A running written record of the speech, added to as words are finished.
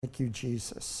Thank you,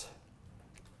 Jesus.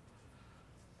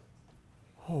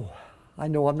 Oh, I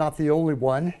know I'm not the only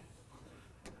one.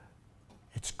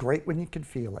 It's great when you can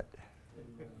feel it.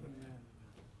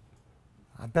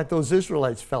 I bet those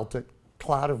Israelites felt it.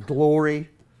 Cloud of glory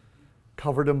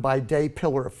covered them by day,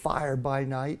 pillar of fire by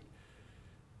night.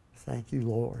 Thank you,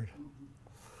 Lord.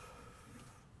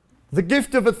 The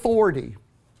gift of authority.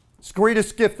 It's the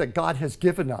greatest gift that God has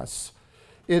given us.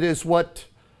 It is what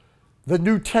the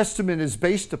New Testament is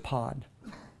based upon.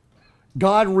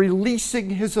 God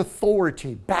releasing his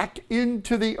authority back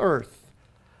into the earth.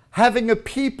 Having a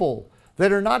people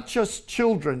that are not just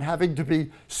children having to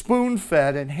be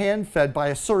spoon-fed and hand-fed by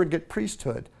a surrogate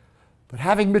priesthood, but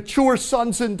having mature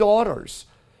sons and daughters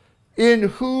in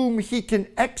whom he can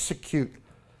execute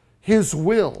his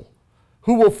will,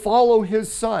 who will follow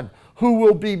his son, who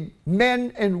will be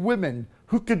men and women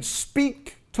who could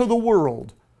speak to the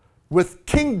world with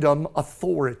kingdom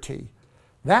authority.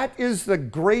 That is the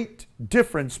great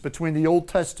difference between the Old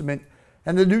Testament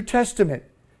and the New Testament.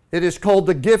 It is called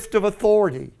the gift of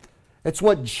authority. It's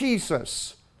what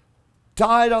Jesus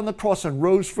died on the cross and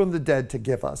rose from the dead to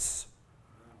give us.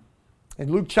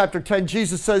 In Luke chapter 10,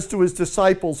 Jesus says to his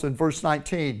disciples in verse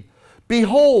 19,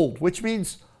 "Behold," which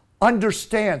means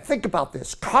understand, think about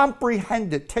this,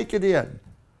 comprehend it, take it in.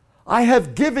 "I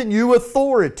have given you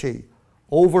authority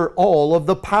over all of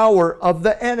the power of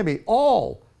the enemy,"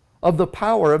 all of the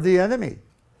power of the enemy.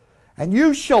 "And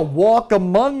you shall walk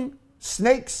among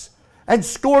snakes and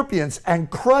scorpions and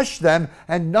crush them,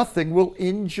 and nothing will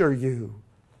injure you."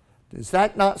 Does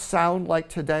that not sound like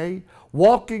today?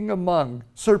 Walking among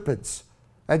serpents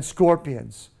and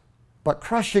scorpions, but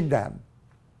crushing them,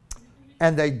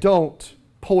 and they don't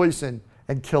poison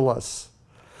and kill us.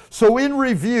 So in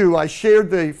review, I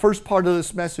shared the first part of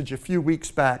this message a few weeks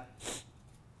back.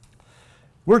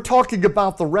 We're talking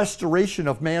about the restoration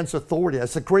of man's authority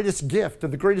as the greatest gift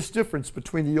and the greatest difference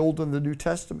between the Old and the New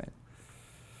Testament.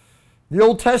 The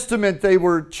Old Testament, they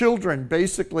were children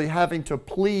basically having to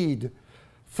plead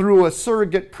through a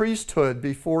surrogate priesthood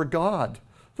before God.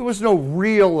 There was no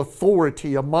real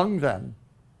authority among them.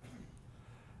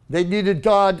 They needed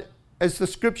God, as the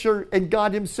scripture and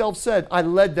God himself said, "I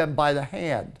led them by the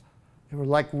hand." They were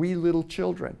like wee little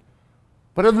children.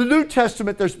 But in the New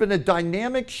Testament, there's been a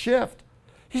dynamic shift.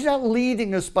 He's not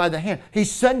leading us by the hand. He's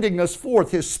sending us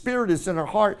forth. His Spirit is in our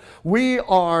heart. We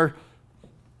are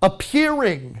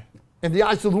appearing in the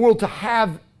eyes of the world to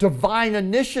have divine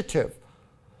initiative.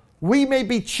 We may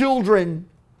be children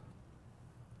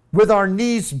with our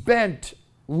knees bent,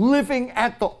 living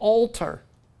at the altar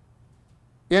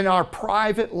in our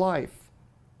private life,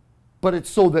 but it's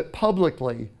so that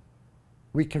publicly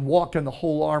we can walk in the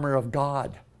whole armor of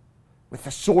God. With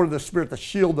the sword of the Spirit, the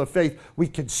shield of faith, we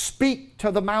can speak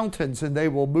to the mountains and they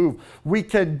will move. We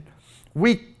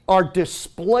are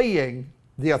displaying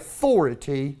the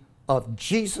authority of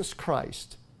Jesus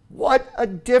Christ. What a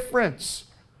difference.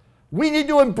 We need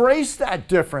to embrace that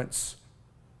difference.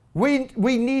 We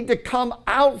need to come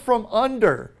out from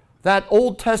under that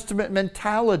Old Testament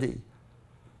mentality.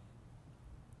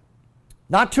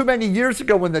 Not too many years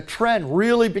ago when the trend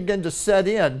really began to set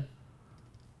in,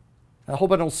 I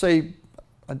hope I don't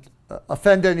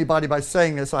offend anybody by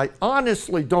saying this. I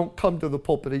honestly don't come to the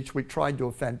pulpit each week trying to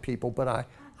offend people, but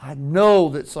I know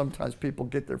that sometimes people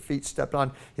get their feet stepped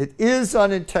on. It is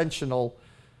unintentional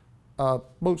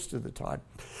most of the time.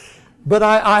 But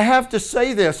I have to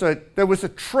say this. There was a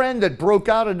trend that broke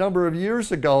out a number of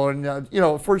years ago, and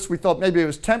at first we thought maybe it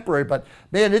was temporary, but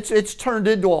man, it's turned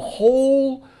into a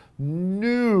whole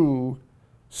new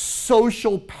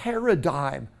social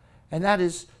paradigm, and that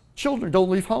is children don't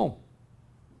leave home.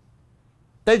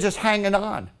 They're just hanging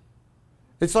on.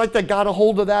 It's like they got a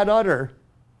hold of that udder.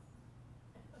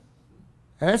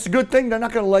 And it's a good thing. They're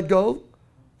not going to let go.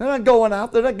 They're not going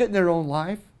out. They're not getting their own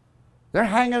life. They're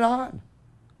hanging on.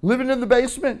 Living in the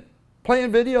basement.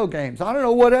 Playing video games. I don't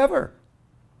know, whatever.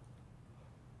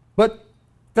 But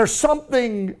there's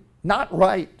something not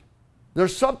right.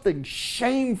 There's something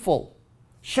shameful.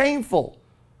 Shameful.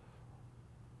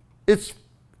 It's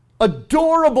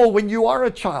adorable when you are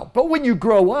a child. But when you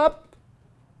grow up,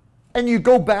 and you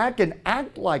go back and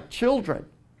act like children,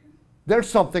 there's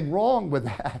something wrong with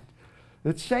that.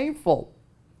 It's shameful.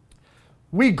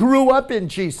 We grew up in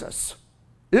Jesus.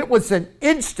 It was an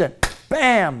instant,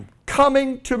 bam,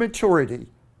 coming to maturity.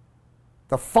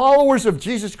 The followers of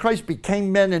Jesus Christ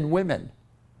became men and women.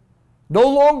 No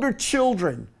longer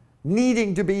children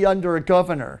needing to be under a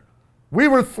governor. We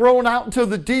were thrown out into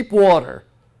the deep water.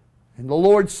 And the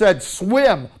Lord said,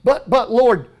 swim. But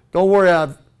Lord, don't worry,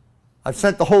 I've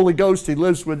sent the Holy Ghost. He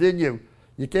lives within you.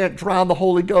 You can't drown the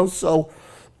Holy Ghost, so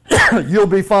you'll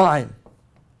be fine.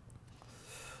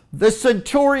 The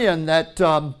centurion that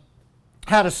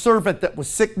had a servant that was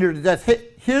sick near to death,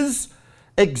 his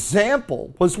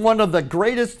example was one of the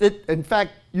greatest, in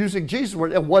fact, using Jesus'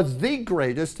 word, it was the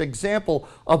greatest example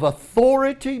of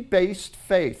authority-based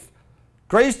faith.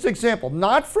 Greatest example,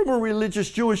 not from a religious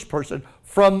Jewish person,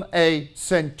 from a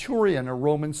centurion, a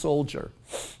Roman soldier.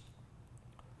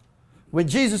 When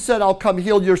Jesus said, I'll come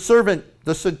heal your servant,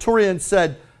 the centurion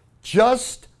said,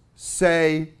 just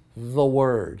say the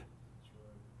word.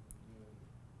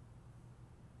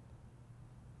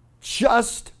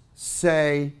 Just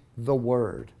say the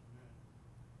word.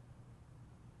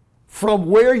 From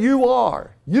where you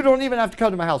are, you don't even have to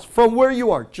come to my house. From where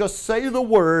you are, just say the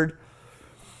word,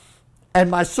 and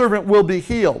my servant will be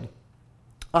healed.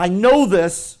 I know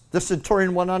this, the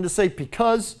centurion went on to say,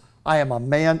 because I am a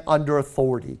man under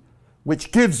authority,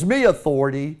 which gives me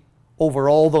authority over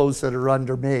all those that are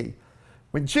under me.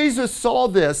 When Jesus saw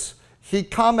this, he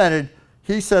commented,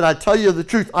 he said, I tell you the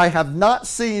truth, I have not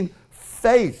seen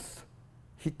faith,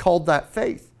 he called that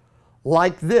faith,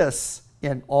 like this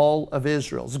in all of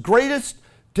Israel's greatest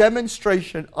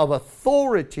demonstration of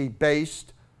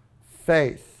authority-based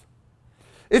faith.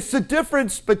 It's the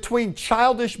difference between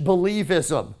childish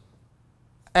believism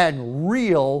and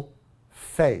real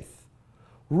faith.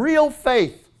 Real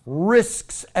faith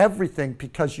risks everything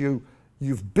because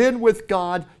you've been with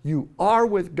God, you are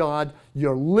with God,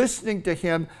 you're listening to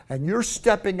Him, and you're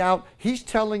stepping out. He's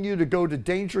telling you to go to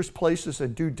dangerous places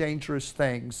and do dangerous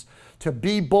things, to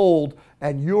be bold,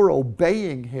 and you're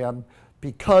obeying Him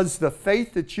because the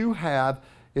faith that you have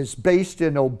is based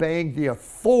in obeying the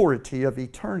authority of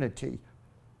eternity.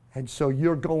 And so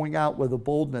you're going out with a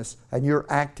boldness and you're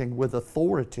acting with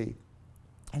authority.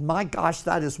 And my gosh,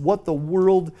 that is what the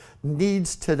world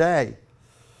needs today.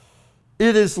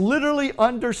 It is literally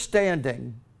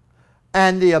understanding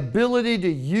and the ability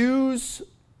to use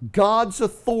God's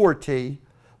authority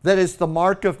that is the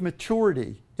mark of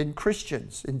maturity in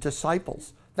Christians, in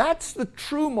disciples. That's the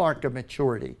true mark of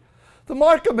maturity. The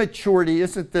mark of maturity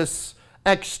isn't this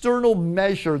external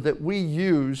measure that we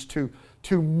use to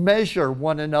measure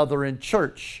one another in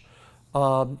church.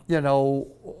 How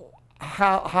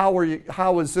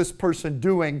is this person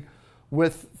doing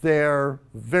with their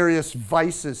various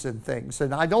vices and things?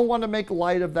 And I don't want to make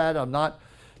light of that. I'm not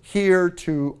here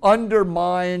to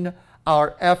undermine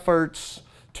our efforts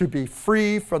to be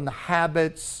free from the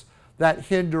habits that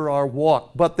hinder our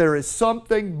walk. But there is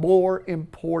something more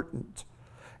important,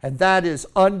 and that is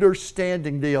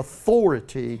understanding the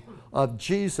authority of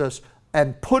Jesus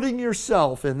and putting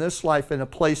yourself in this life in a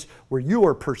place where you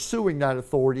are pursuing that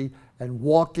authority and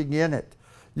walking in it.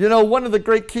 You know, one of the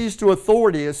great keys to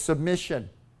authority is submission.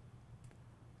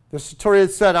 The centurion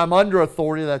said, I'm under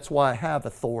authority, that's why I have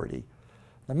authority.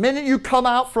 The minute you come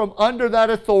out from under that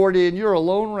authority and you're a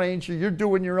lone ranger, you're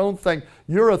doing your own thing,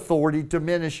 your authority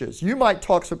diminishes. You might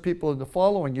talk some people into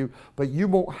following you, but you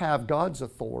won't have God's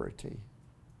authority.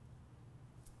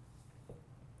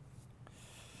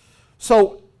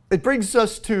 So it brings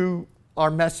us to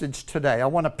our message today. I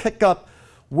want to pick up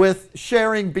with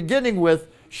beginning with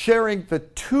sharing the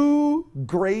two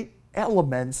great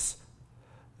elements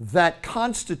that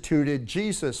constituted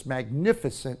Jesus'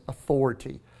 magnificent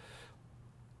authority.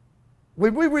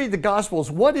 When we read the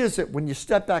Gospels, what is it when you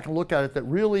step back and look at it that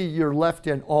really you're left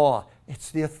in awe?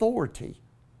 It's the authority.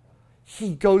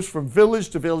 He goes from village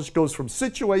to village, goes from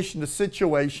situation to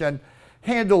situation,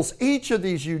 handles each of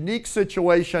these unique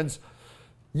situations,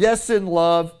 yes, in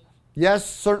love, yes,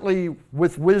 certainly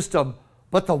with wisdom,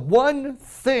 but the one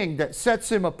thing that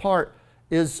sets him apart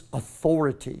is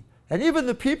authority. And even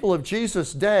the people of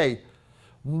Jesus' day,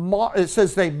 it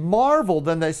says they marveled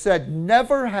and they said,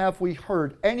 never have we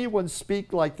heard anyone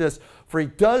speak like this, for he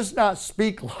does not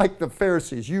speak like the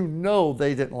Pharisees. You know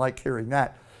they didn't like hearing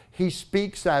that. He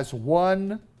speaks as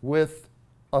one with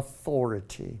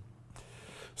authority.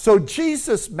 So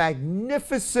Jesus'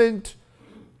 magnificent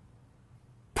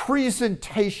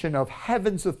presentation of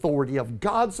heaven's authority, of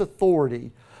God's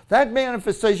authority, that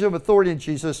manifestation of authority in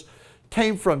Jesus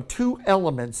came from two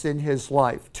elements in his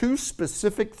life, two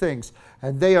specific things,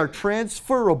 and they are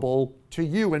transferable to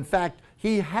you. In fact,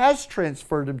 he has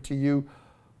transferred them to you,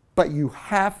 but you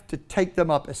have to take them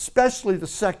up, especially the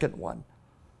second one,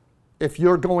 if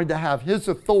you're going to have his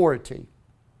authority.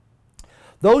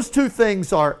 Those two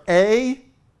things are A,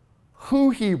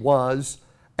 who he was,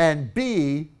 and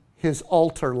B, his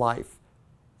altar life.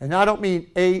 And I don't mean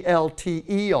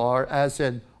A-L-T-E-R as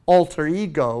in alter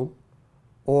ego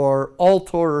or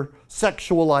alter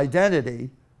sexual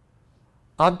identity.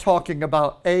 I'm talking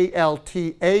about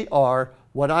A-L-T-A-R,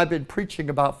 what I've been preaching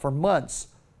about for months.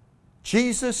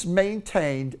 Jesus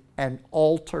maintained an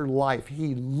altar life.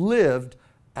 He lived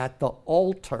at the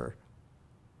altar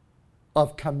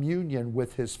of communion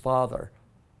with his Father.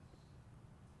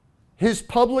 His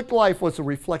public life was a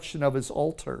reflection of his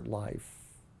altar life.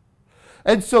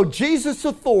 And so Jesus'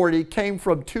 authority came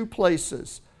from two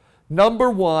places. Number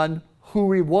one,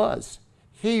 who he was.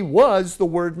 He was the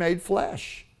Word made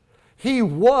flesh. He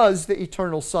was the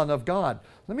eternal Son of God.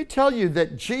 Let me tell you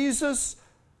that Jesus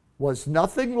was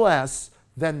nothing less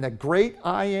than the great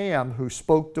I Am who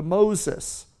spoke to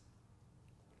Moses,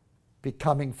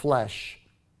 becoming flesh.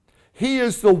 He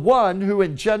is the one who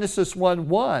in Genesis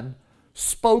 1:1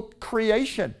 spoke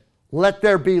creation. Let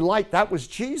there be light. That was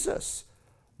Jesus,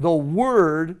 the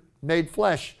Word made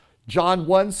flesh. John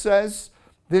 1 says,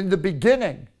 in the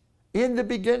beginning,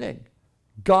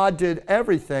 God did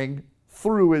everything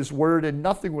through his Word, and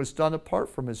nothing was done apart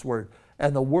from his Word.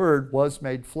 And the Word was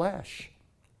made flesh.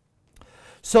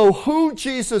 So who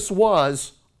Jesus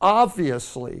was,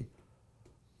 obviously,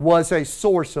 was a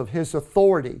source of his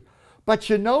authority. But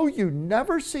you know, you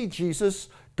never see Jesus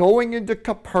going into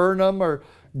Capernaum or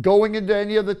going into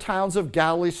any of the towns of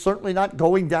Galilee, certainly not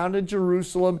going down to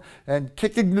Jerusalem and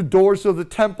kicking the doors of the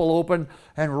temple open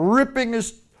and ripping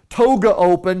his toga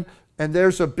open, and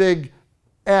there's a big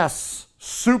S,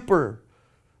 super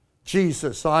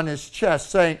Jesus, on his chest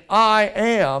saying, I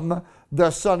am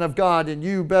the Son of God, and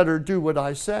you better do what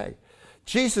I say.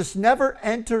 Jesus never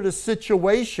entered a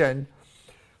situation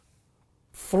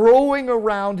throwing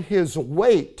around his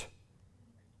weight.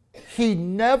 He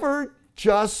never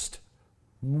just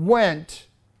went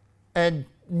and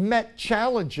met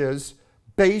challenges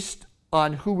based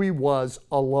on who he was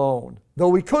alone.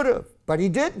 Though he could have, but he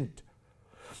didn't.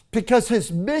 Because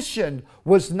his mission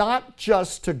was not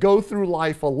just to go through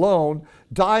life alone,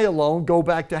 die alone, go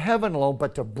back to heaven alone,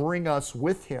 but to bring us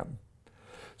with him.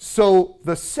 So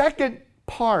the second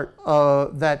part,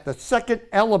 the second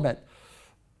element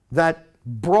that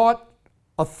brought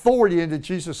authority into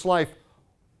Jesus' life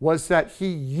was that he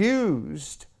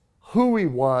used who he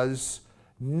was,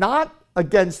 not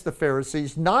against the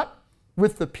Pharisees, not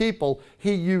with the people.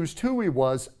 He used who he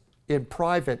was in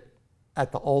private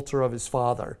at the altar of his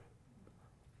Father.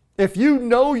 If you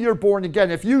know you're born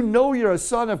again, if you know you're a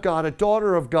son of God, a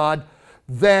daughter of God,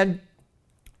 then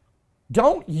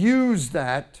don't use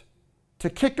that to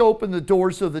kick open the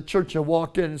doors of the church and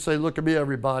walk in and say, look at me,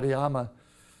 everybody, I'm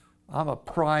a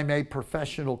prime A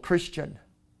professional Christian.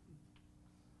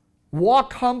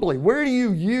 Walk humbly. Where do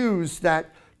you use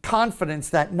that confidence,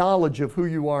 that knowledge of who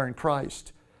you are in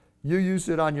Christ? You use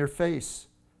it on your face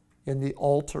in the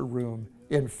altar room,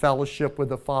 in fellowship with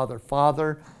the Father.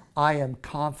 Father, I am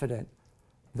confident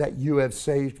that you have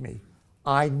saved me.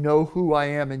 I know who I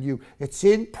am in you. It's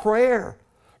in prayer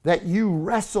that you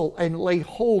wrestle and lay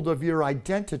hold of your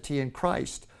identity in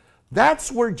Christ. That's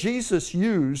where Jesus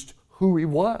used who he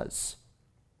was.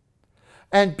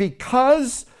 And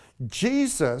because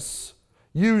Jesus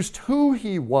used who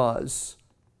he was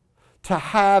to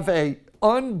have an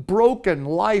unbroken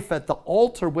life at the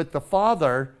altar with the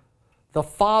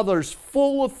Father's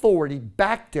full authority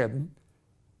backed him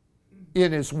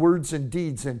in his words and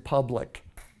deeds in public.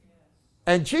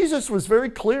 And Jesus was very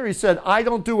clear. He said, I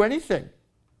don't do anything.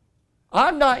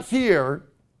 I'm not here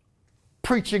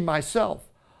preaching myself.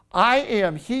 I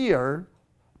am here,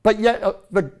 but yet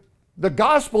the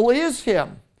gospel is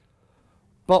him.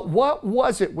 But what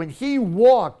was it when he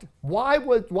walked? Why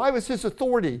was his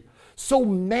authority so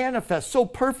manifest, so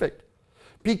perfect?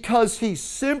 Because he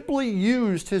simply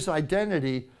used his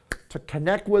identity to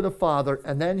connect with the Father,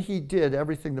 and then he did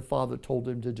everything the Father told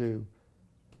him to do.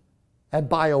 And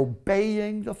by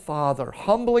obeying the Father,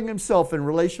 humbling himself in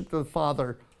relationship to the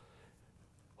Father,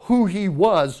 who he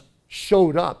was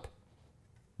showed up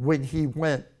when he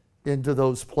went into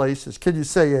those places. Can you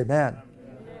say amen? Amen.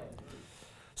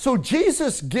 So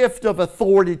Jesus' gift of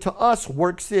authority to us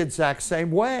works the exact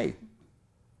same way.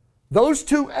 Those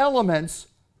two elements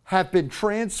have been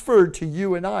transferred to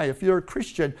you and I. If you're a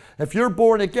Christian, if you're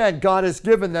born again, God has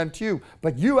given them to you.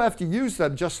 But you have to use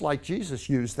them just like Jesus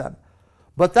used them.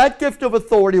 But that gift of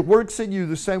authority works in you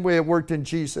the same way it worked in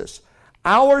Jesus.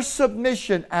 Our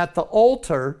submission at the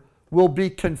altar will be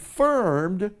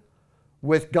confirmed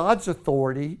with God's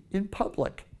authority in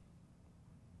public.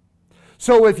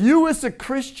 So if you as a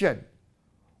Christian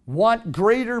want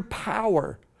greater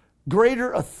power,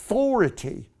 greater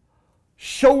authority,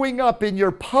 showing up in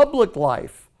your public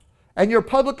life, and your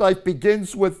public life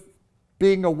begins with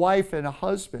being a wife and a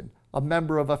husband, a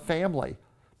member of a family,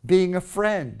 being a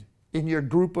friend in your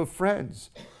group of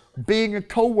friends, being a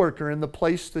co-worker in the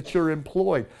place that you're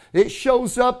employed. It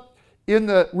shows up in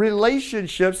the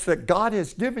relationships that God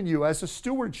has given you as a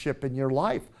stewardship in your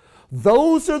life.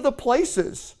 Those are the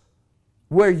places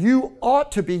where you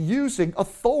ought to be using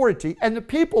authority, and the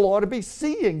people ought to be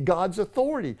seeing God's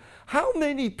authority. How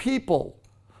many people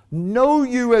know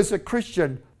you as a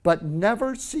Christian but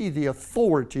never see the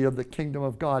authority of the kingdom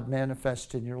of God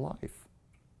manifest in your life?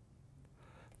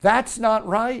 That's not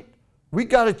right. We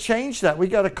got to change that. We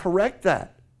got to correct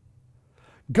that.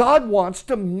 God wants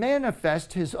to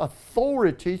manifest His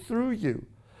authority through you.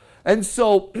 And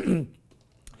so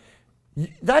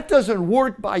that doesn't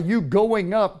work by you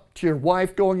going up to your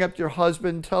wife, going up to your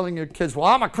husband, telling your kids, well,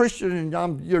 I'm a Christian and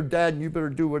I'm your dad and you better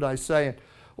do what I say.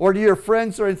 Or to your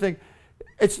friends or anything.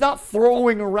 It's not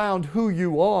throwing around who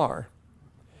you are.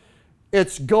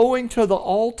 It's going to the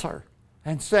altar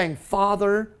and saying,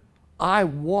 Father, I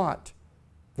want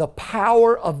the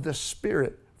power of the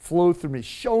Spirit flow through me.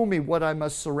 Show me what I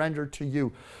must surrender to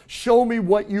you. Show me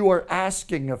what you are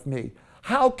asking of me.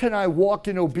 How can I walk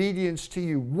in obedience to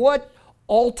you? What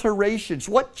alterations,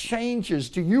 what changes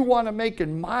do you want to make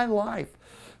in my life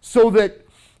so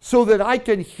that I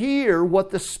can hear what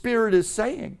the Spirit is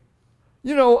saying?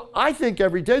 You know, I think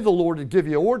every day the Lord would give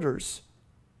you orders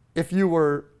if you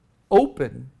were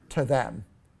open to them.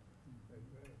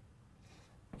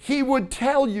 He would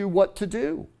tell you what to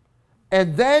do.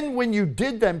 And then when you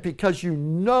did them because you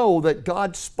know that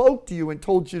God spoke to you and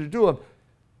told you to do them,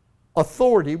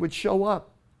 authority would show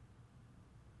up.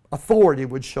 Authority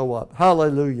would show up.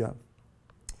 Hallelujah.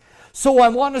 So I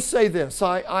want to say this.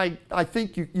 I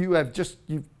think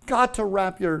you've got to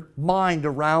wrap your mind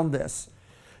around this.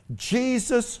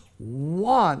 Jesus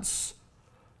wants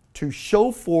to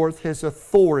show forth His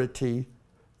authority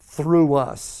through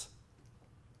us.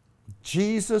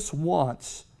 Jesus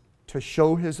wants to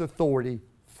show His authority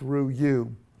through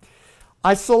you.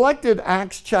 I selected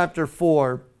Acts chapter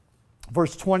 4,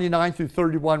 verse 29 through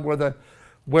 31,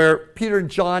 where Peter and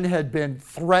John had been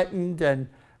threatened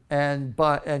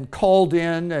and called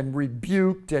in and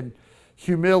rebuked and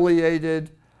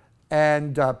humiliated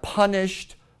and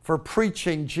punished for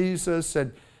preaching Jesus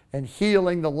and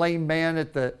healing the lame man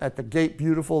at the gate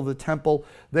beautiful of the temple.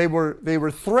 They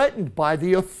were threatened by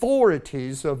the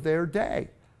authorities of their day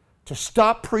to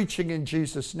stop preaching in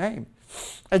Jesus' name.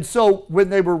 And so when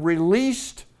they were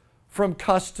released from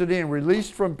custody and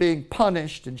released from being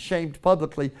punished and shamed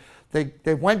publicly,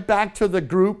 they went back to the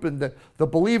group, and the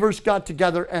believers got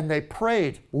together and they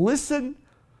prayed. Listen,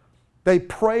 they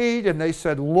prayed and they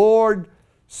said, Lord,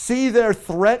 see their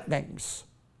threatenings.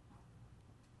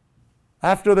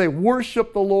 After they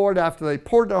worshiped the Lord, after they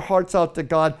poured their hearts out to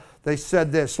God, they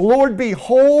said this, Lord,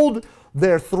 behold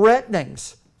their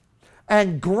threatenings,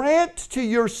 and grant to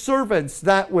your servants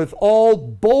that with all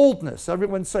boldness,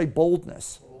 everyone say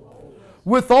boldness,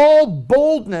 with all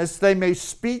boldness they may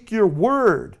speak your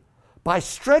word by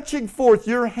stretching forth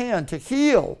your hand to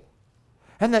heal,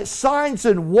 and that signs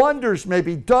and wonders may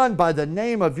be done by the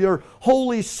name of your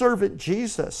holy servant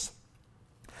Jesus.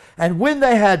 And when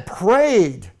they had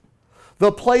prayed,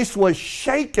 the place was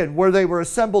shaken where they were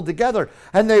assembled together,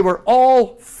 and they were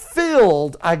all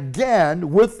filled again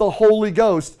with the Holy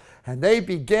Ghost. And they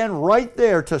began right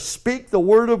there to speak the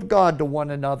word of God to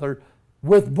one another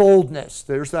with boldness.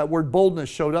 There's that word boldness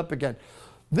showed up again.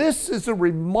 This is a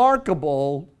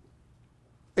remarkable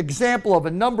example of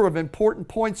a number of important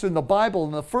points in the Bible,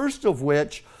 and the first of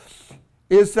which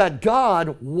is that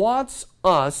God wants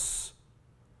us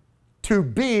to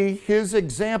be His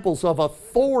examples of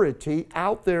authority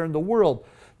out there in the world.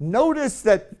 Notice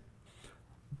that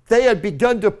they had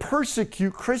begun to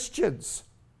persecute Christians.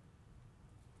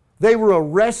 They were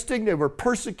arresting, they were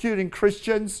persecuting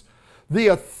Christians. The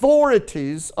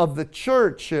authorities of the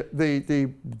church,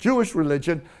 the Jewish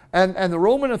religion, and the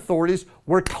Roman authorities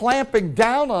were clamping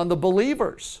down on the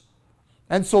believers.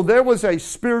 And so there was a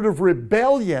spirit of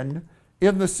rebellion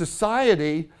in the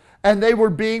society, and they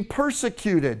were being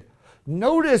persecuted.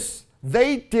 Notice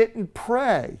they didn't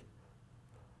pray,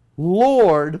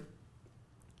 Lord,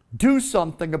 do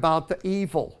something about the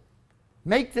evil.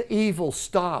 Make the evil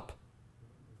stop.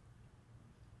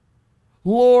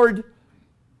 Lord,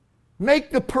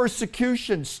 make the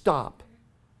persecution stop.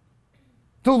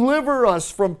 Deliver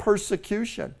us from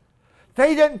persecution.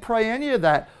 They didn't pray any of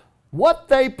that. What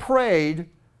they prayed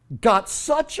got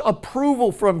such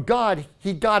approval from God,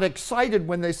 He got excited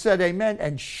when they said amen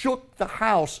and shook the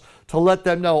house to let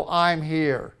them know, I'm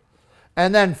here.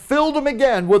 And then filled them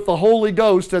again with the Holy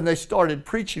Ghost, and they started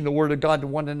preaching the Word of God to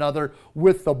one another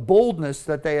with the boldness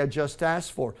that they had just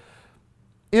asked for.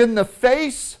 In the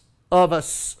face of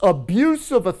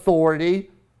abuse of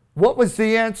authority, what was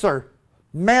the answer?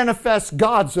 Manifest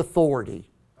God's authority.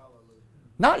 Hallelujah.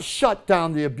 Not shut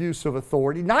down the abuse of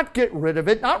authority, not get rid of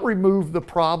it, not remove the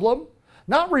problem,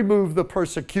 not remove the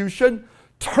persecution.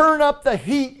 Turn up the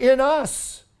heat in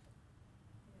us.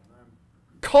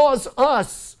 Cause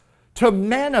us to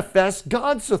manifest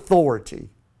God's authority.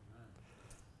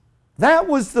 That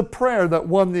was the prayer that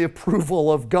won the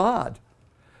approval of God.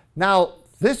 Now,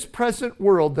 this present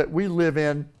world that we live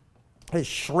in is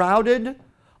shrouded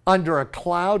under a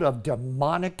cloud of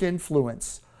demonic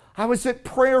influence. I was at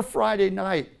prayer Friday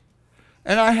night,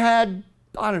 and I had,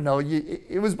 I don't know,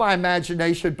 it was my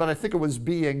imagination, but I think it was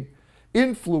being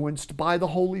influenced by the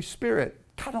Holy Spirit,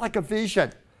 kind of like a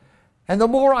vision. And the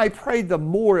more I prayed, the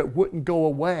more it wouldn't go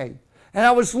away. And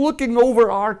I was looking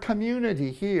over our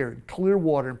community here in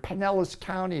Clearwater, in Pinellas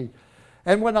County.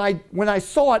 And when I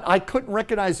saw it, I couldn't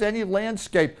recognize any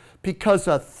landscape because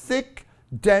a thick,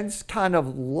 dense kind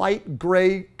of light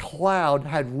gray cloud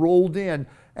had rolled in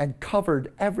and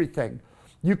covered everything.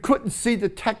 You couldn't see the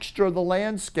texture of the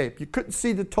landscape. You couldn't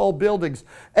see the tall buildings.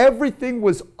 Everything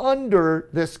was under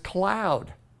this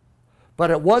cloud. But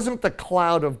it wasn't the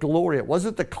cloud of glory. It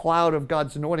wasn't the cloud of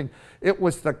God's anointing. It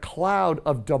was the cloud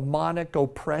of demonic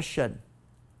oppression.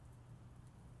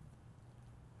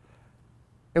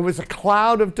 It was a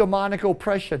cloud of demonic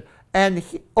oppression. And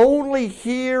only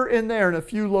here and there in a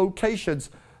few locations,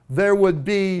 there would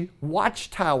be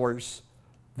watchtowers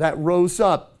that rose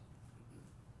up,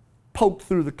 poked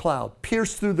through the cloud,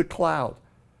 pierced through the cloud.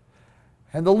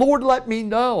 And the Lord let me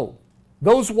know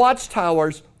those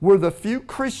watchtowers were the few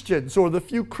Christians or the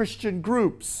few Christian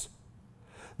groups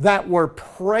that were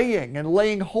praying and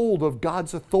laying hold of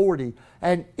God's authority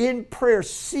and in prayer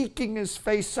seeking His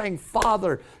face, saying,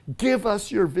 Father, give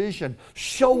us your vision.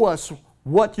 Show us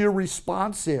what your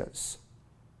response is.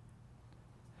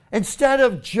 Instead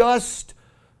of just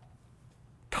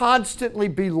constantly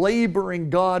belaboring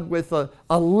God with a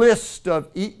list of,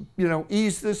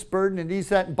 ease this burden and ease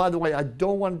that. And by the way, I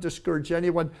don't want to discourage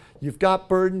anyone. You've got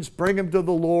burdens, bring them to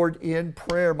the Lord in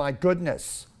prayer, my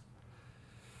goodness.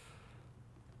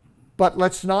 But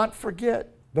let's not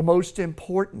forget the most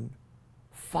important.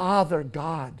 Father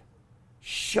God,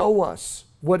 show us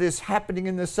what is happening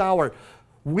in this hour.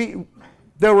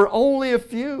 There were only a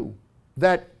few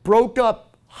that broke up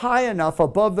high enough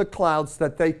above the clouds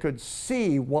that they could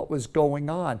see what was going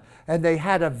on. And they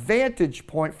had a vantage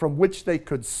point from which they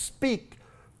could speak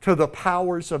to the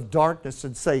powers of darkness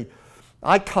and say,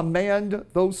 I command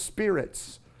those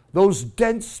spirits, those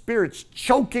dense spirits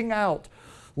choking out,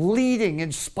 leading,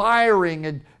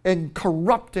 inspiring, and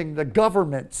corrupting the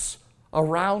governments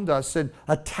around us and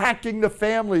attacking the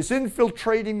families,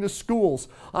 infiltrating the schools.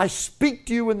 I speak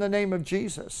to you in the name of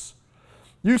Jesus.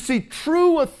 You see,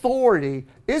 true authority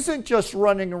isn't just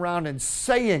running around and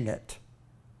saying it.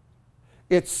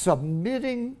 It's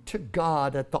submitting to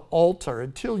God at the altar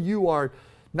until you are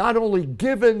not only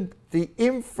given the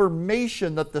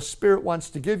information that the Spirit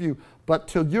wants to give you, but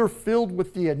till you're filled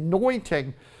with the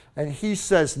anointing and He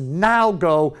says, now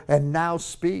go and now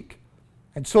speak.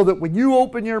 And so that when you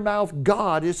open your mouth,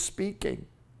 God is speaking.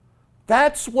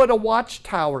 That's what a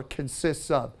watchtower consists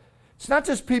of. It's not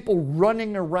just people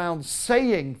running around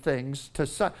saying things to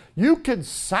sound. You can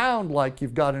sound like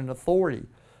you've got an authority.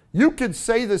 You can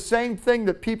say the same thing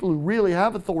that people who really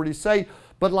have authority say,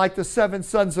 but like the 7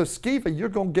 sons of Sceva, you're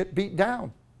going to get beat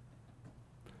down.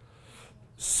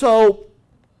 So,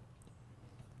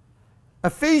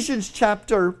 Ephesians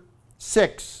chapter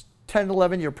 6, 10,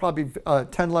 11, you're probably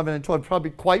 10, 11, and 12, probably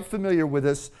quite familiar with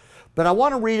this, but I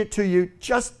want to read it to you.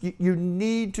 You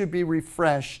need to be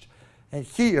refreshed and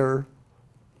hear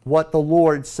what the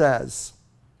Lord says.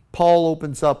 Paul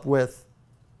opens up with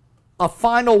a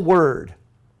final word.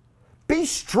 Be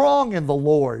strong in the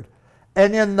Lord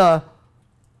and in the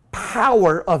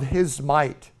power of His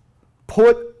might.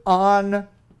 Put on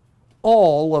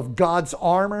all of God's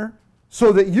armor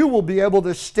so that you will be able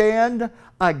to stand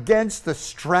against the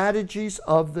strategies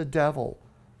of the devil.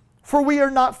 For we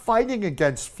are not fighting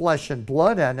against flesh and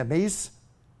blood enemies,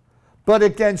 but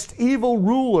against evil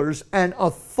rulers and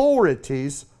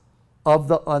authorities of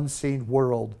the unseen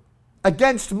world,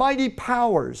 against mighty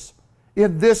powers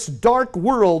in this dark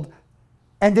world,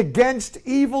 and against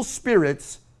evil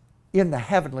spirits in the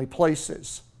heavenly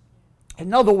places.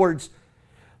 In other words,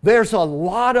 there's a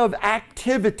lot of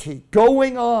activity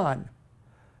going on,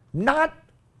 not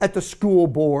at the school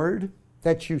board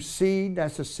that you see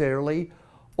necessarily,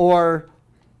 or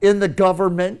in the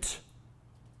government,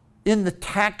 in the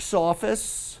tax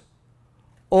office,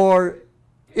 or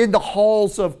in the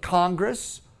halls of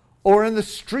Congress, or in the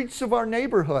streets of our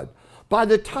neighborhood. By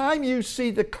the time you see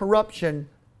the corruption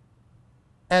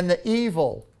and the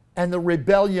evil and the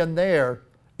rebellion there,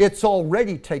 It's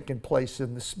already taken place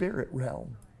in the spirit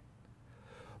realm.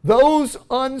 Those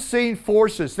unseen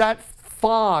forces, that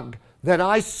fog that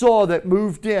I saw that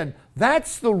moved in,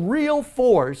 that's the real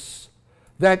force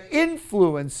that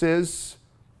influences,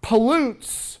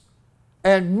 pollutes,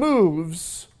 and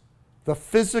moves the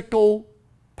physical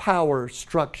power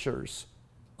structures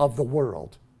of the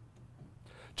world.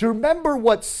 Do you remember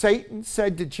what Satan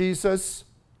said to Jesus?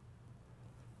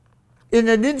 In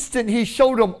an instant, he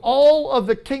showed him all of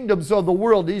the kingdoms of the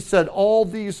world. He said, all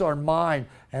these are mine,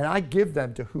 and I give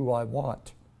them to who I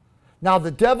want. Now, the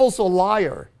devil's a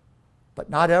liar, but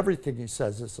not everything he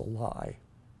says is a lie.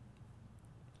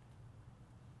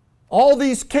 All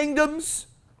these kingdoms,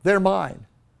 they're mine,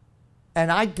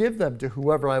 and I give them to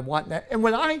whoever I want. And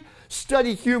when I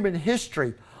study human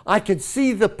history, I can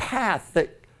see the path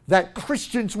that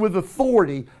Christians with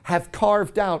authority have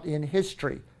carved out in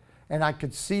history. And I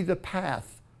could see the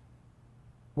path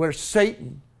where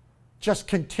Satan just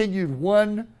continued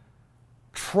one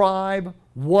tribe,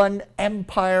 one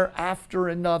empire after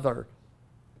another,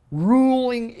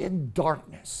 ruling in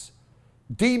darkness.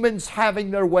 Demons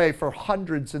having their way for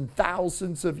hundreds and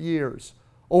thousands of years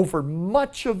over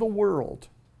much of the world.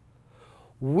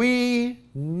 We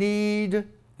need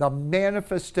the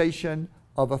manifestation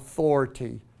of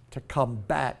authority to come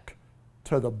back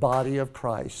to the body of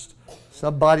Christ.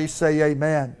 Somebody say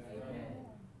amen.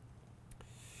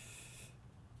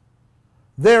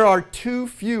 There are too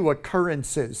few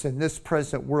occurrences in this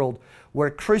present world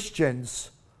where Christians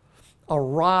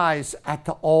arise at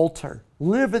the altar,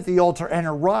 live at the altar, and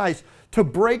arise to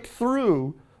break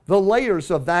through the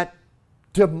layers of that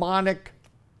demonic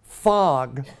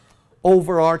fog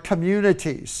over our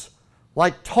communities,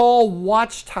 like tall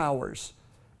watchtowers,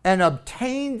 and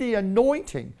obtain the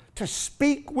anointing to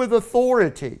speak with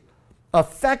authority,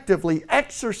 effectively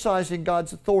exercising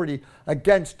God's authority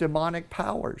against demonic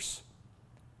powers.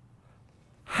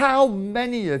 How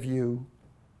many of you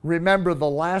remember the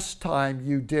last time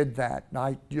you did that?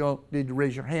 Now, you don't need to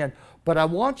raise your hand, but I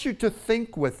want you to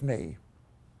think with me.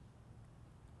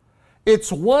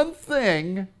 It's one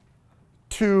thing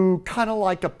to kind of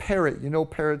like a parrot. You know,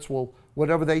 parrots will,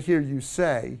 whatever they hear you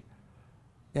say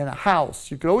in a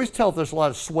house, you can always tell if there's a lot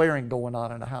of swearing going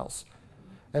on in a house.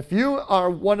 If you are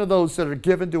one of those that are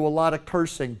given to a lot of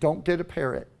cursing, don't get a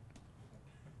parrot.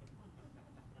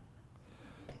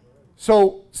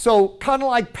 So kind of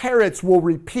like parrots will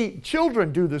repeat.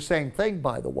 Children do the same thing,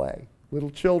 by the way. Little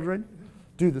children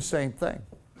do the same thing.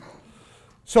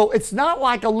 So it's not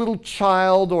like a little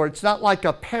child, or it's not like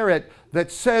a parrot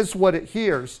that says what it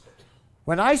hears.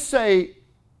 When I say,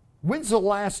 when's the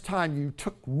last time you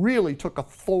really took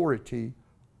authority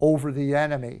over the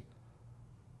enemy?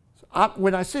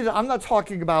 When I say that, I'm not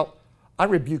talking about, I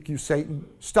rebuke you, Satan.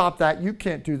 Stop that. You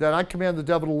can't do that. I command the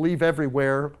devil to leave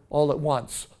everywhere all at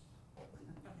once.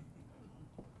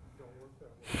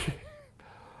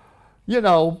 You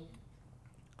know,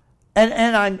 but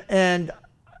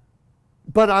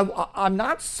I'm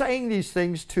not saying these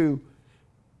things to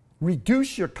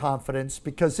reduce your confidence,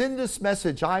 because in this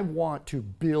message I want to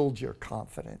build your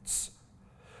confidence.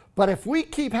 But if we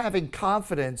keep having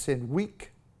confidence in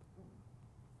weak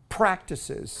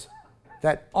practices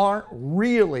that aren't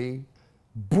really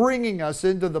bringing us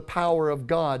into the power of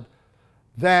God,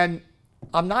 then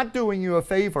I'm not doing you a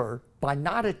favor by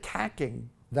not attacking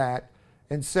that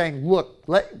and saying, look,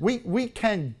 we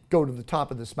can go to the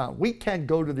top of this mountain. We can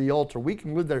go to the altar. We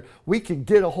can live there. We can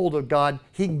get a hold of God.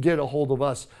 He can get a hold of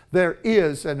us. There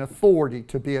is an authority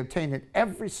to be obtained, and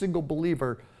every single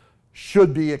believer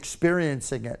should be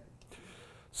experiencing it.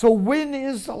 So when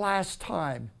is the last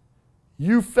time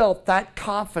you felt that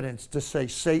confidence to say,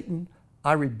 Satan,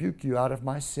 I rebuke you out of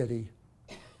my city?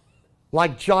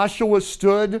 Like Joshua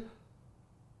stood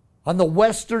on the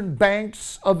western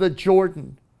banks of the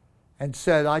Jordan and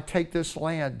said, I take this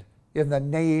land in the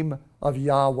name of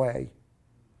Yahweh.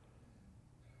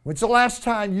 When's the last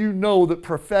time you know that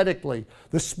prophetically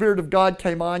the Spirit of God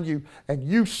came on you and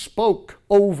you spoke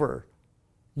over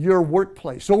your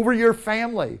workplace, over your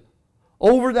family,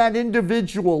 over that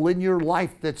individual in your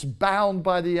life that's bound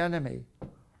by the enemy,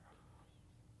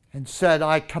 and said,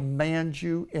 I command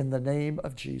you in the name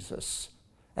of Jesus,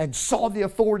 and saw the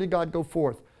authority of God go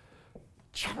forth?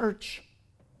 Church,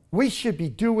 we should be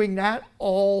doing that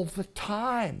all the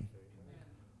time.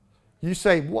 You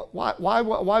say, why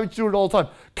would you do it all the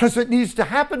time? Because it needs to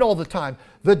happen all the time.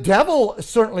 The devil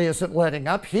certainly isn't letting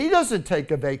up. He doesn't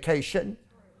take a vacation.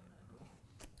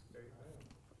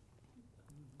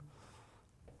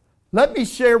 Let me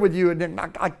share with you, and then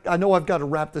I know I've got to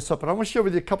wrap this up, but I want to share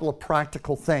with you a couple of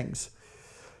practical things.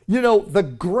 You know, the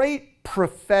great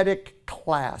prophetic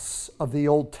class of the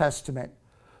Old Testament,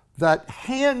 that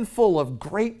handful of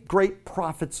great, great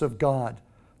prophets of God,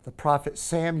 the prophet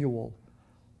Samuel,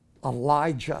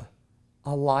 Elijah,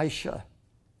 Elisha,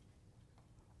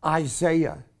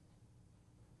 Isaiah,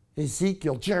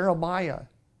 Ezekiel, Jeremiah,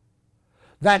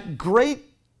 that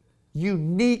great,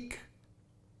 unique,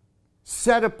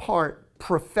 set-apart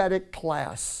prophetic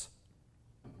class.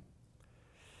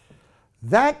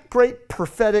 That great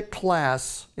prophetic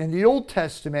class in the Old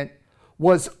Testament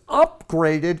was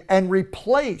upgraded and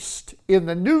replaced in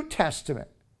the New Testament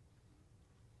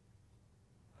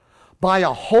by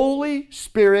a Holy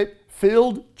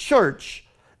Spirit-filled church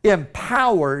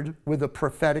empowered with a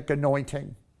prophetic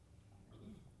anointing.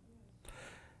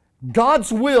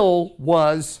 God's will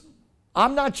was,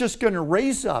 I'm not just going to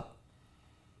raise up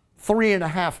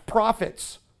 3.5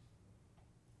 prophets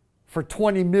for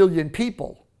 20 million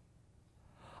people.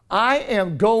 I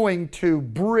am going to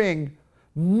bring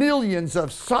millions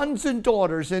of sons and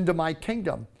daughters into my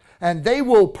kingdom, and they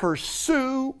will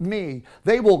pursue me.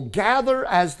 They will gather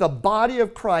as the body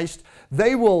of Christ.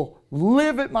 They will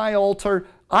live at my altar.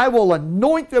 I will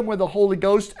anoint them with the Holy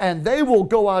Ghost, and they will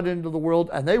go out into the world,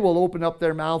 and they will open up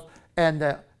their mouth, and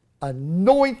the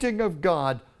anointing of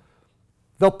God,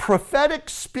 the prophetic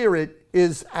spirit,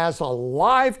 is as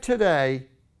alive today,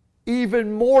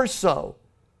 even more so.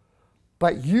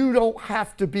 But you don't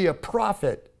have to be a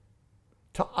prophet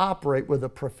to operate with a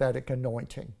prophetic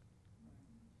anointing.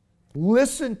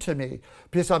 Listen to me,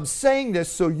 because I'm saying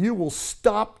this so you will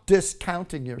stop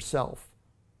discounting yourself.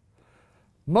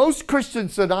 Most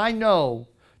Christians that I know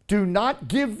do not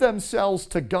give themselves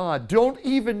to God, don't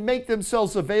even make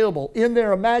themselves available. In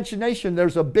their imagination,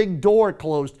 there's a big door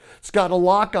closed. It's got a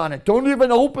lock on it. Don't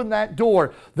even open that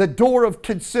door, the door of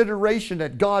consideration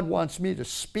that God wants me to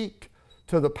speak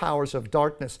to the powers of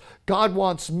darkness. God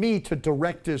wants me to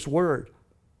direct His word.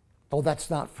 Oh, that's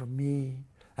not for me.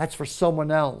 That's for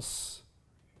someone else.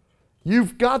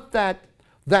 You've got that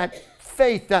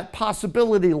faith, that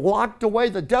possibility locked away.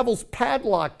 The devil's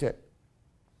padlocked it.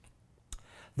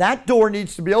 That door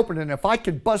needs to be opened, and if I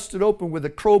could bust it open with a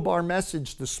crowbar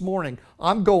message this morning,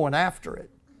 I'm going after it.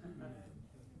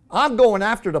 I'm going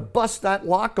after to bust that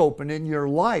lock open in your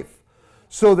life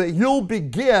so that you'll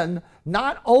begin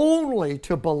not only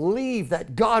to believe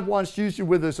that God wants to use you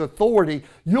with His authority,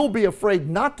 you'll be afraid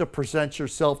not to present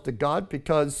yourself to God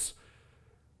because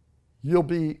you'll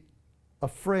be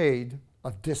afraid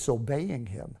of disobeying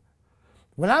Him.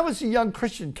 When I was a young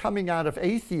Christian coming out of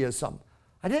atheism,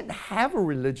 I didn't have a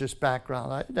religious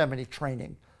background. I didn't have any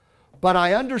training. But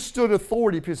I understood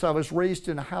authority because I was raised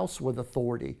in a house with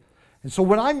authority. And so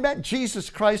when I met Jesus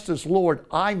Christ as Lord,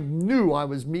 I knew I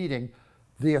was meeting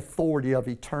the authority of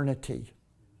eternity,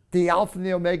 the Alpha and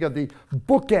the Omega, the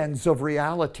bookends of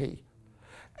reality.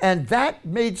 And that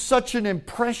made such an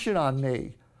impression on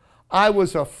me. I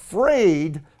was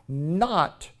afraid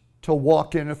not to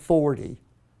walk in authority.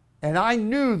 And I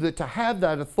knew that to have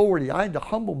that authority, I had to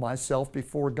humble myself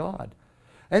before God.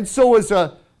 And so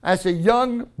as a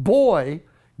young boy,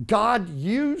 God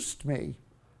used me.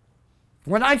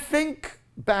 When I think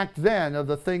back then of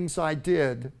the things I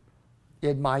did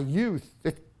in my youth,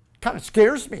 it kind of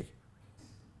scares me.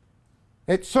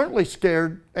 It certainly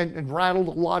scared and rattled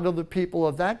a lot of the people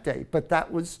of that day, but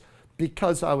that was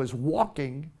because I was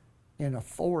walking in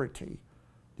authority,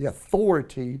 the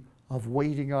authority of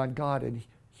waiting on God and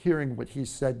hearing what He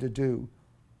said to do.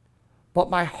 But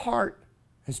my heart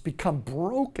has become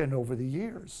broken over the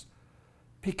years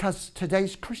because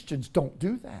today's Christians don't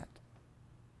do that.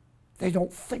 They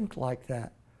don't think like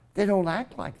that. They don't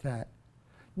act like that.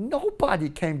 Nobody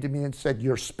came to me and said,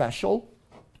 "You're special."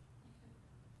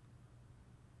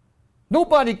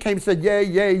 Nobody came and said, "Yea,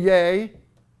 yea, yea,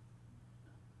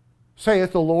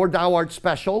 saith the Lord, thou art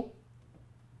special."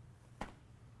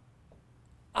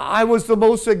 I was the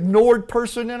most ignored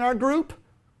person in our group.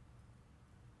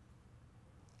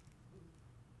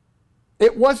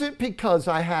 It wasn't because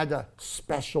I had a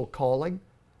special calling.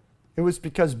 It was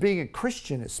because being a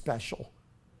Christian is special.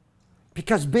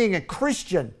 Because being a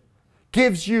Christian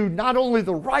gives you not only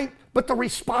the right, but the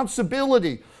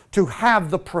responsibility to have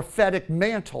the prophetic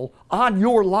mantle on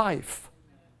your life.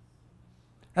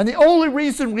 And the only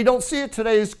reason we don't see it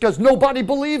today is because nobody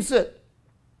believes it.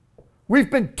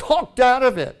 We've been talked out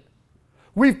of it.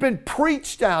 We've been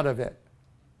preached out of it.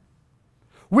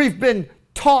 We've been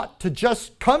taught to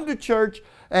just come to church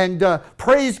and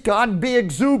praise God and be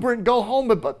exuberant, go home,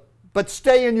 but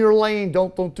stay in your lane.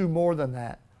 Don't do more than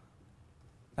that.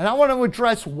 And I want to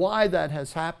address why that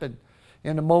has happened.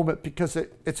 in a moment because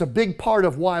it's a big part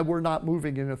of why we're not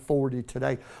moving in authority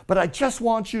today. But I just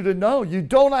want you to know you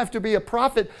don't have to be a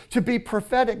prophet to be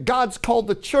prophetic. God's called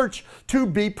the church to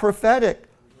be prophetic.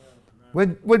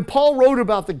 When Paul wrote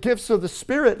about the gifts of the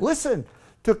Spirit, listen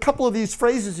to a couple of these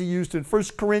phrases he used in 1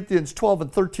 Corinthians 12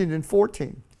 and 13 and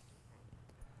 14.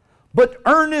 But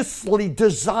earnestly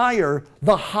desire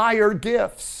the higher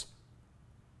gifts.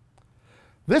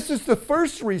 This is the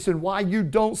first reason why you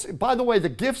don't see. By the way, the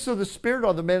gifts of the Spirit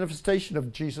are the manifestation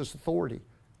of Jesus' authority.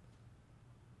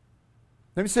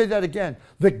 Let me say that again.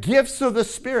 The gifts of the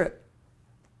Spirit,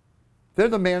 they're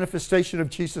the manifestation of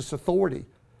Jesus' authority.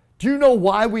 Do you know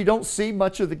why we don't see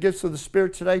much of the gifts of the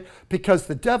Spirit today? Because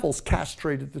the devil's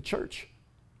castrated the church.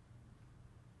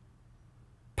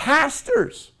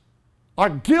 Pastors are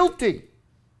guilty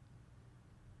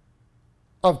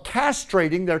of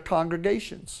castrating their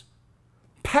congregations.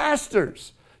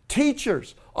 Pastors,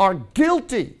 teachers are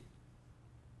guilty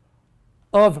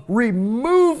of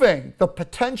removing the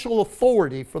potential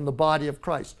authority from the body of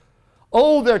Christ.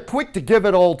 Oh, they're quick to give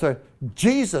it all to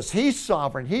Jesus. He's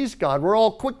sovereign. He's God. We're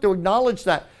all quick to acknowledge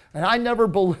that. And I never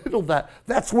belittle that.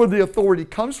 That's where the authority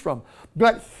comes from.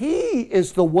 But He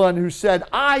is the one who said,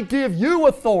 I give you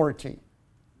authority.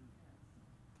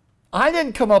 I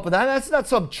didn't come up with that. That's not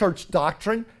some church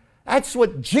doctrine. That's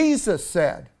what Jesus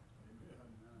said.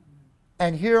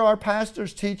 And here are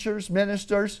pastors, teachers,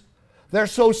 ministers. They're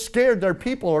so scared their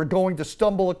people are going to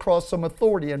stumble across some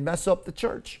authority and mess up the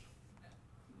church.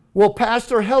 Well,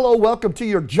 pastor, hello, welcome to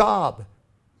your job.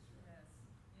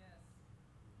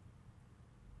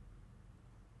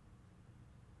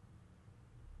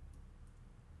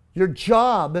 Your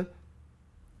job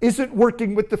isn't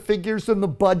working with the figures in the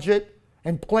budget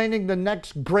and planning the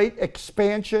next great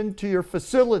expansion to your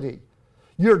facility.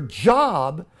 Your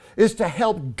job is to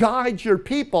help guide your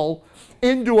people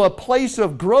into a place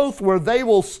of growth where they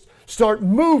will start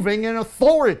moving in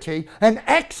authority and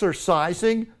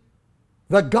exercising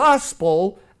the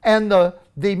gospel and the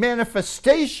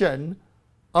manifestation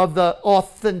of the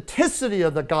authenticity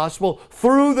of the gospel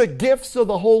through the gifts of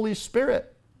the Holy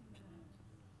Spirit.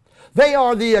 They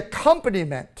are the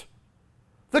accompaniment,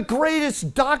 the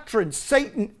greatest doctrine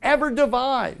Satan ever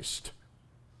devised.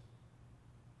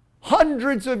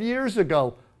 Hundreds of years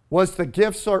ago was the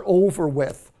gifts are over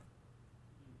with.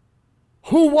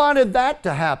 Who wanted that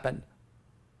to happen?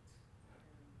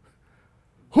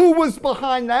 Who was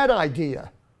behind that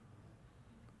idea?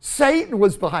 Satan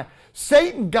was behind.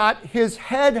 Satan got his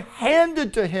head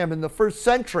handed to him in the first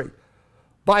century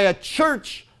by a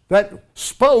church that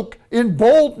spoke in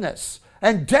boldness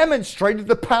and demonstrated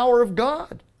the power of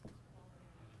God.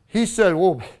 He said,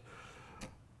 well,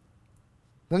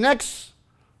 the next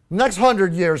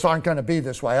 100 years aren't going to be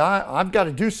this way. I've got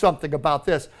to do something about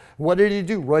this. What did he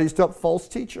do? Raised up false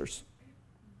teachers.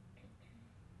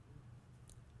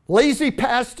 Lazy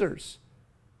pastors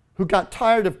who got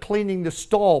tired of cleaning the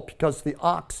stall because the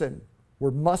oxen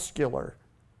were muscular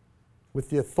with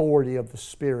the authority of the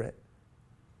Spirit.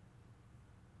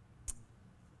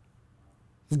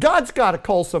 God's got to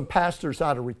call some pastors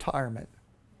out of retirement.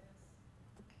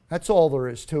 That's all there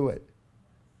is to it.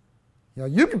 You know,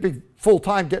 you can be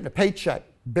full-time getting a paycheck,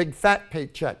 big fat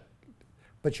paycheck,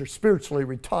 but you're spiritually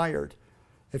retired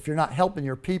if you're not helping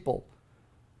your people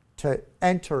to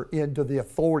enter into the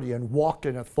authority and walk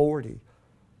in authority.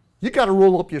 You got to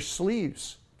roll up your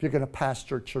sleeves if you're going to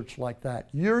pastor a church like that.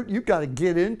 You've got to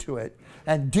get into it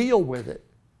and deal with it.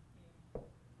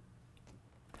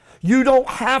 You don't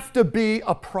have to be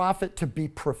a prophet to be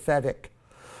prophetic.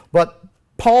 But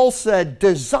Paul said,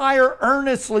 desire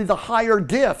earnestly the higher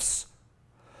gifts.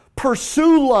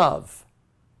 Pursue love.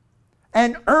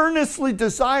 And earnestly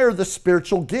desire the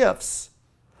spiritual gifts,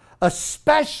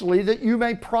 especially that you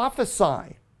may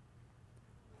prophesy.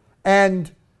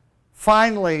 And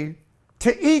finally,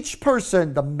 to each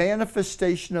person, the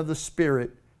manifestation of the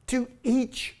Spirit. To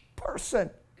each person.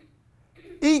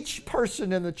 Each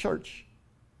person in the church.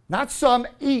 Not some,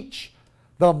 each.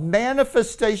 The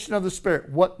manifestation of the Spirit.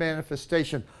 What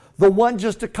manifestation? The one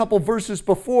just a couple verses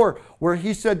before where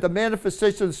he said the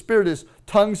manifestation of the Spirit is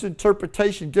tongues,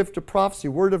 interpretation, gift of prophecy,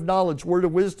 word of knowledge, word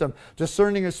of wisdom,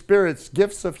 discerning of spirits,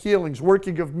 gifts of healings,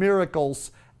 working of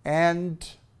miracles, and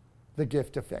the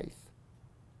gift of faith.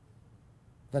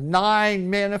 The 9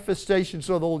 manifestations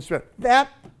of the Holy Spirit.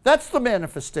 That's the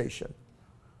manifestation.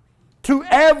 To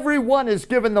everyone is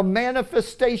given the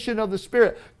manifestation of the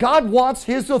Spirit. God wants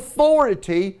His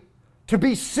authority to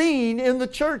be seen in the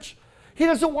church. He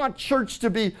doesn't want church to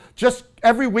be just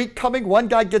every week coming, one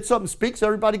guy gets up and speaks,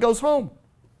 everybody goes home.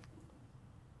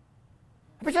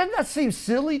 But doesn't that seem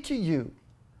silly to you?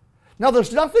 Now,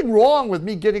 there's nothing wrong with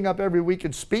me getting up every week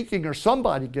and speaking, or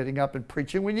somebody getting up and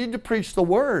preaching. We need to preach the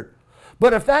word.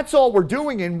 But if that's all we're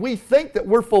doing and we think that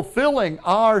we're fulfilling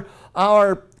our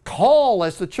call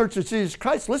as the Church of Jesus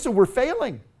Christ, listen, we're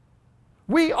failing.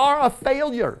 We are a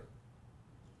failure.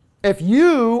 If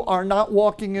you are not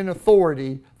walking in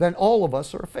authority, then all of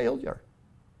us are a failure.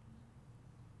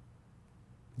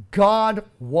 God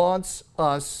wants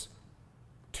us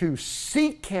to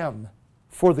seek Him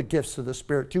for the gifts of the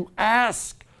Spirit, to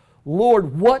ask,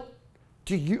 Lord,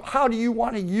 how do you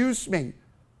want to use me?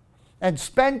 And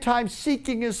spend time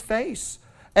seeking His face,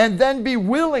 and then be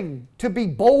willing to be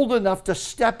bold enough to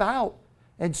step out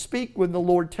and speak when the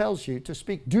Lord tells you to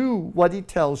speak. Do what He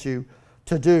tells you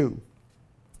to do.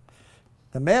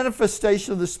 The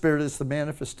manifestation of the Spirit is the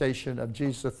manifestation of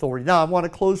Jesus' authority. Now, I want to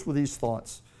close with these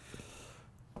thoughts.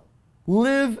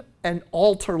 Live an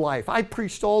altar life. I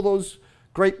preached all those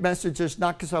great messages,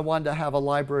 not because I wanted to have a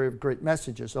library of great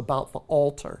messages about the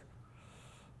altar,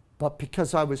 but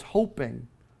because I was hoping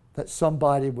that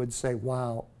somebody would say,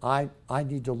 wow, I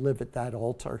need to live at that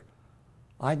altar.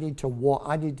 I need to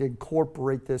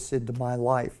incorporate this into my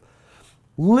life.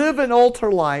 Live an altar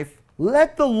life.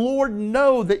 Let the Lord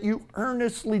know that you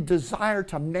earnestly desire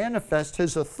to manifest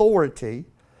His authority,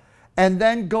 and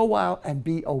then go out and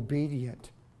be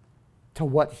obedient to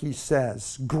what He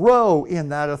says. Grow in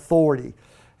that authority.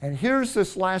 And here's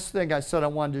this last thing I said I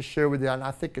wanted to share with you, and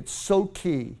I think it's so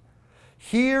key.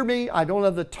 Hear me. I don't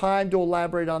have the time to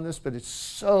elaborate on this, but it's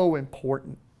so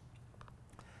important.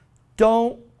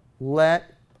 Don't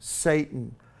let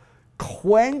Satan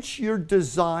quench your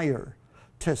desire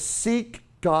to seek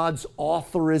God's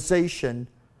authorization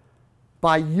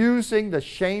by using the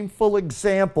shameful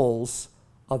examples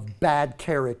of bad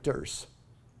characters.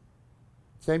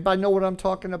 Does anybody know what I'm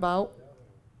talking about?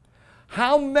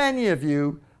 How many of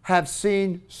you have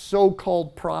seen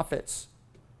so-called prophets,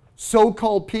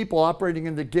 so-called people operating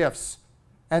in the gifts,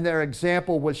 and their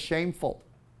example was shameful?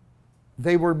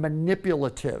 They were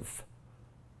manipulative.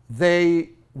 They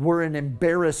were an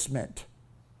embarrassment.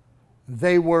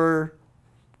 They were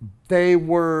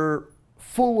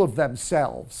full of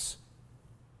themselves.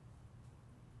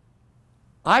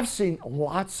 I've seen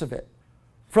lots of it.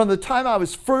 From the time I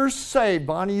was first saved,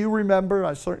 Bonnie, you remember,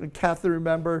 I certainly, Kathy,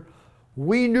 remember,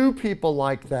 we knew people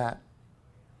like that.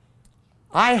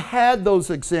 I had those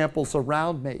examples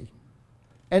around me.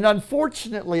 And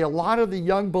unfortunately, a lot of the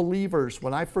young believers,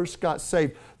 when I first got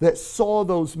saved, that saw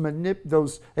those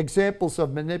examples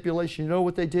of manipulation, you know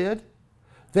what they did?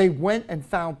 They went and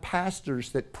found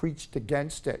pastors that preached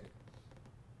against it.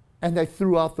 And they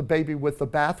threw out the baby with the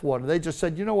bathwater. They just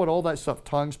said, you know what, all that stuff,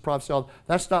 tongues, prophecy,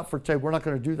 that's not for today. We're not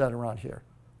going to do that around here.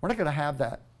 We're not going to have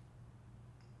that.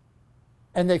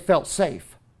 And they felt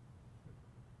safe.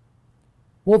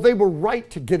 Well, they were right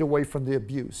to get away from the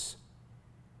abuse.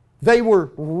 They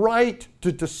were right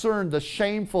to discern the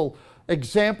shameful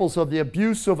examples of the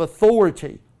abuse of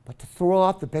authority. But to throw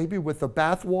out the baby with the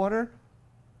bathwater,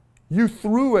 you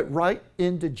threw it right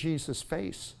into Jesus'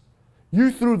 face. You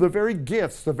threw the very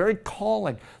gifts, the very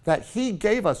calling that He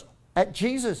gave us at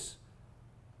Jesus.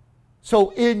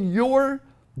 So in your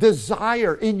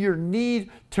desire, in your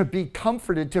need to be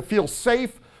comforted, to feel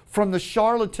safe from the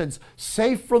charlatans,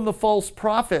 safe from the false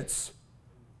prophets,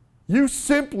 you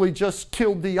simply just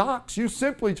killed the ox. You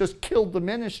simply just killed the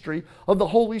ministry of the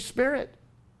Holy Spirit.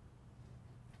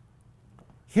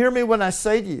 Hear me when I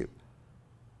say to you,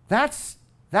 that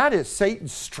is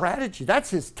Satan's strategy.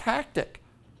 That's his tactic.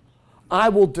 I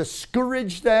will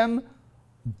discourage them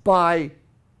by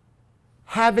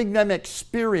having them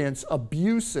experience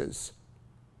abuses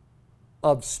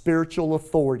of spiritual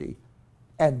authority.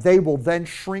 And they will then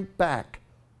shrink back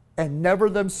and never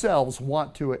themselves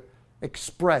want to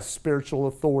express spiritual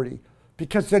authority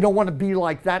because they don't want to be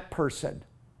like that person.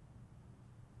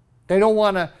 They don't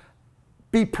want to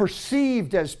be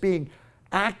perceived as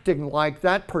acting like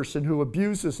that person who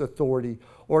abuses authority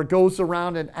or goes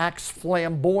around and acts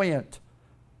flamboyant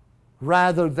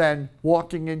rather than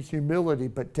walking in humility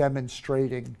but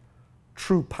demonstrating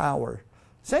true power.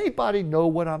 Does anybody know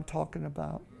what I'm talking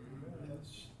about?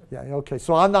 Yeah, okay.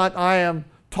 So I am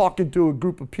talking to a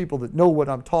group of people that know what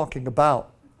I'm talking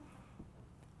about.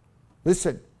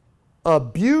 Listen,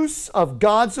 abuse of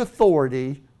God's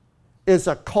authority is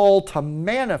a call to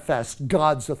manifest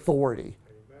God's authority,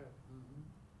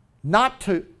 not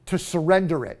to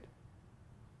surrender it.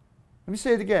 Let me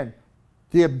say it again.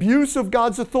 The abuse of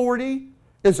God's authority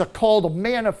is a call to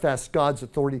manifest God's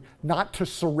authority, not to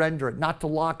surrender it, not to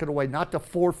lock it away, not to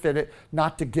forfeit it,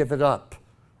 not to give it up.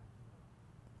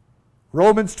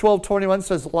 Romans 12:21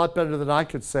 says a lot better than I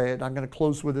could say it. I'm going to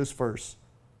close with this verse.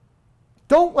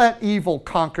 Don't let evil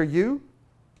conquer you,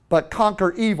 but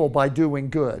conquer evil by doing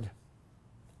good.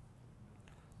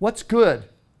 What's good?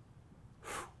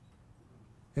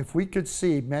 If we could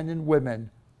see men and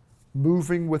women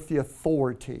moving with the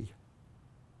authority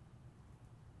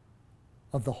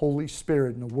of the Holy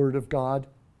Spirit and the Word of God,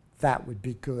 that would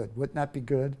be good. Wouldn't that be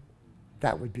good?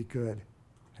 That would be good.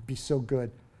 That'd be so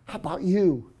good. How about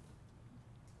you?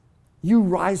 You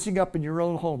rising up in your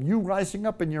own home. You rising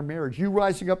up in your marriage. You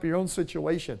rising up in your own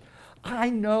situation. I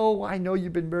know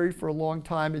you've been married for a long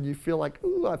time and you feel like,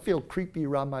 ooh, I feel creepy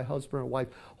around my husband or wife,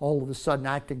 all of a sudden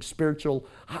acting spiritual.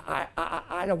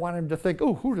 I don't want him to think,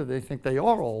 oh, who do they think they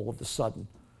are all of a sudden?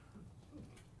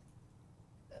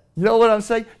 You know what I'm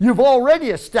saying? You've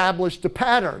already established a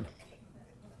pattern.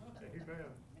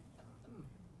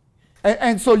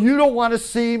 And so you don't want to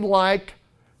seem like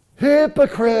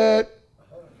hypocrite.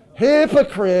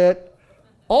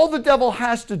 All the devil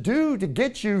has to do to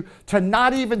get you to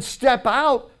not even step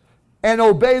out and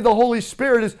obey the Holy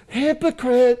Spirit is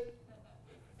hypocrite.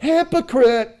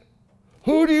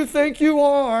 Who do you think you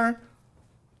are?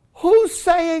 Who's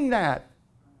saying that?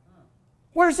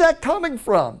 Where's that coming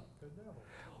from?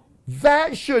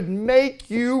 That should make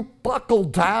you buckle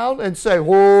down and say,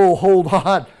 whoa, hold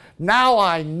on. Now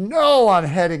I know I'm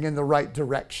heading in the right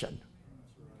direction.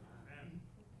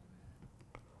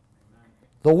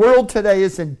 The world today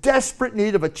is in desperate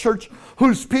need of a church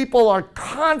whose people are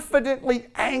confidently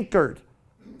anchored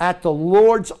at the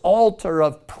Lord's altar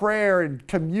of prayer and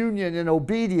communion and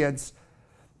obedience,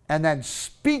 and then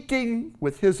speaking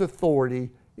with His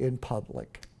authority in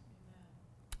public.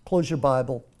 Close your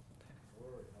Bible.